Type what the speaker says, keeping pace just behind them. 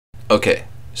Okay,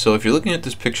 so if you're looking at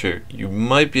this picture, you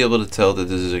might be able to tell that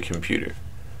this is a computer.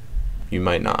 You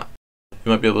might not.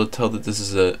 You might be able to tell that this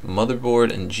is a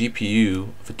motherboard and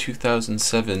GPU of a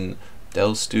 2007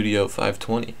 Dell Studio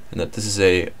 520, and that this is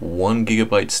a 1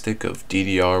 GB stick of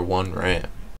DDR1 RAM.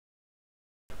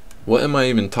 What am I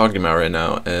even talking about right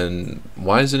now, and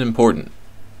why is it important?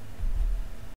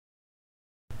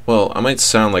 Well, I might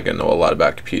sound like I know a lot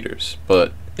about computers,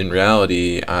 but in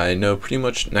reality, I know pretty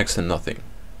much next to nothing.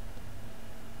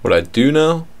 What I do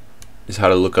know is how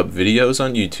to look up videos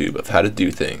on YouTube of how to do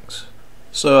things.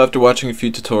 So after watching a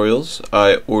few tutorials,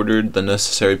 I ordered the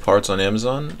necessary parts on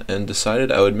Amazon and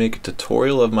decided I would make a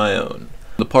tutorial of my own.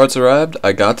 The parts arrived,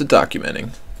 I got to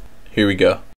documenting. Here we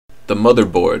go. The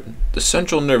motherboard, the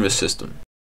central nervous system.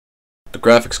 The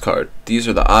graphics card, these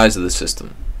are the eyes of the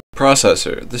system.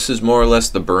 Processor, this is more or less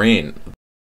the brain.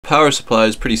 Power supply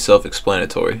is pretty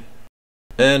self-explanatory.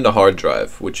 And a hard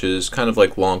drive, which is kind of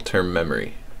like long-term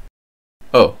memory.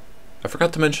 Oh, I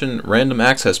forgot to mention random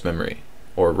access memory,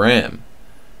 or RAM,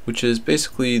 which is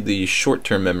basically the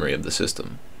short-term memory of the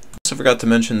system. I also forgot to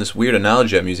mention this weird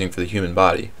analogy I'm using for the human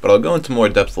body, but I'll go into more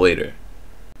depth later.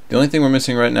 The only thing we're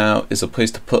missing right now is a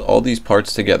place to put all these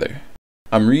parts together.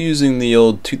 I'm reusing the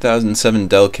old 2007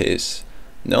 Dell case.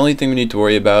 The only thing we need to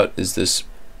worry about is this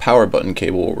power button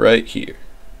cable right here.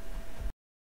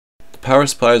 The power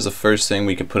supply is the first thing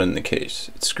we can put in the case.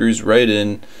 It screws right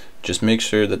in. Just make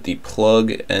sure that the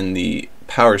plug and the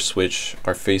power switch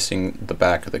are facing the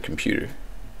back of the computer.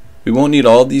 We won't need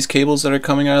all of these cables that are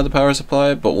coming out of the power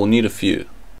supply, but we'll need a few.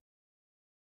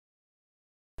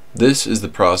 This is the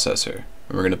processor,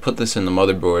 and we're going to put this in the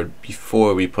motherboard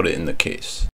before we put it in the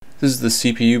case. This is the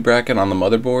CPU bracket on the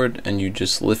motherboard, and you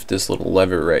just lift this little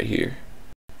lever right here.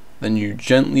 Then you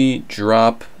gently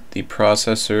drop the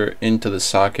processor into the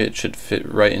socket. It should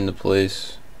fit right into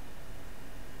place.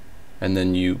 And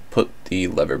then you put the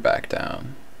lever back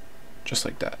down, just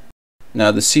like that.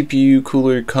 Now the CPU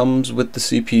cooler comes with the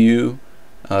CPU.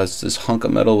 It's this hunk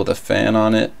of metal with a fan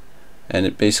on it, and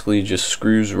it basically just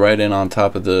screws right in on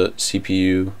top of the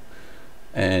CPU,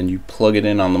 and you plug it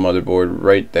in on the motherboard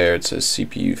right there. It says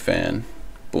CPU fan.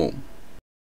 Boom.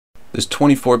 This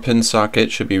 24-pin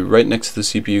socket should be right next to the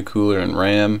CPU cooler and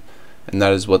RAM, and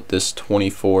that is what this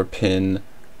 24-pin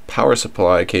power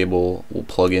supply cable will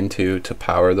plug into to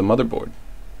power the motherboard.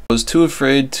 I was too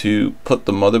afraid to put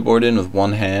the motherboard in with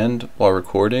one hand while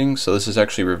recording, so this is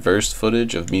actually reversed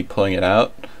footage of me pulling it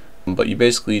out, but you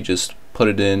basically just put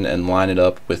it in and line it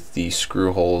up with the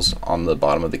screw holes on the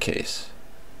bottom of the case.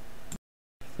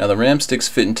 Now the RAM sticks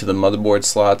fit into the motherboard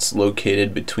slots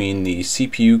located between the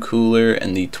CPU cooler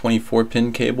and the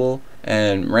 24-pin cable,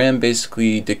 and RAM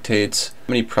basically dictates how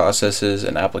many processes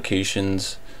and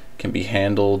applications can be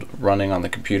handled running on the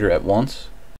computer at once.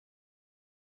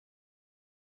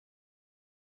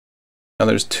 Now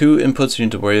there's two inputs you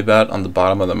need to worry about on the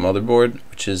bottom of the motherboard,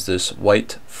 which is this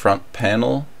white front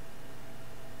panel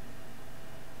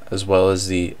as well as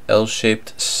the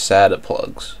L-shaped SATA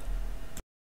plugs.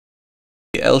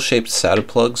 The L-shaped SATA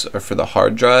plugs are for the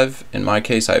hard drive. In my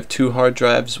case, I have two hard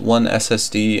drives, one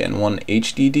SSD and one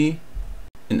HDD.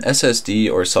 An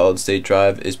SSD, or solid state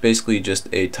drive, is basically just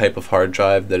a type of hard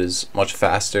drive that is much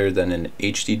faster than an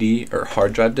HDD, or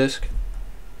hard drive disk.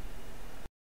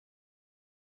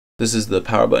 This is the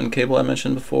power button cable I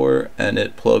mentioned before, and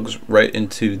it plugs right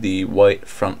into the white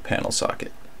front panel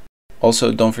socket.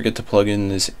 Also, don't forget to plug in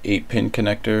this 8-pin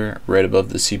connector right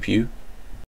above the CPU.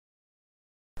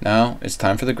 Now it's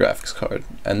time for the graphics card,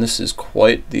 and this is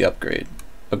quite the upgrade.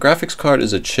 A graphics card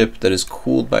is a chip that is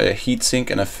cooled by a heatsink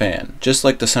and a fan, just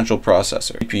like the central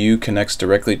processor. The CPU connects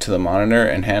directly to the monitor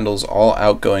and handles all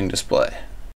outgoing display.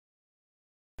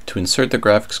 To insert the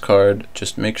graphics card,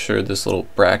 just make sure this little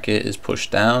bracket is pushed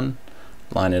down,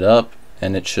 line it up,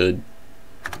 and it should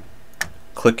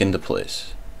click into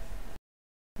place.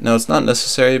 Now it's not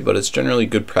necessary, but it's generally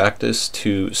good practice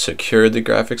to secure the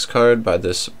graphics card by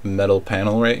this metal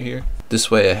panel right here.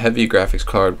 This way a heavy graphics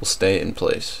card will stay in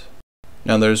place.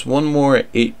 Now there's one more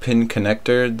 8-pin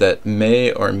connector that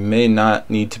may or may not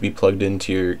need to be plugged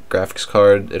into your graphics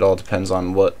card. It all depends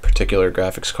on what particular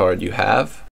graphics card you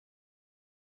have.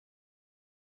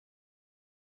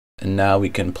 And now we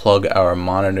can plug our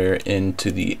monitor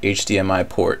into the HDMI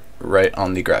port right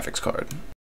on the graphics card.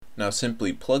 Now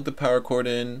simply plug the power cord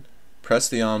in, press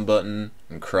the on button,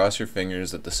 and cross your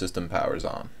fingers that the system powers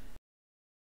on.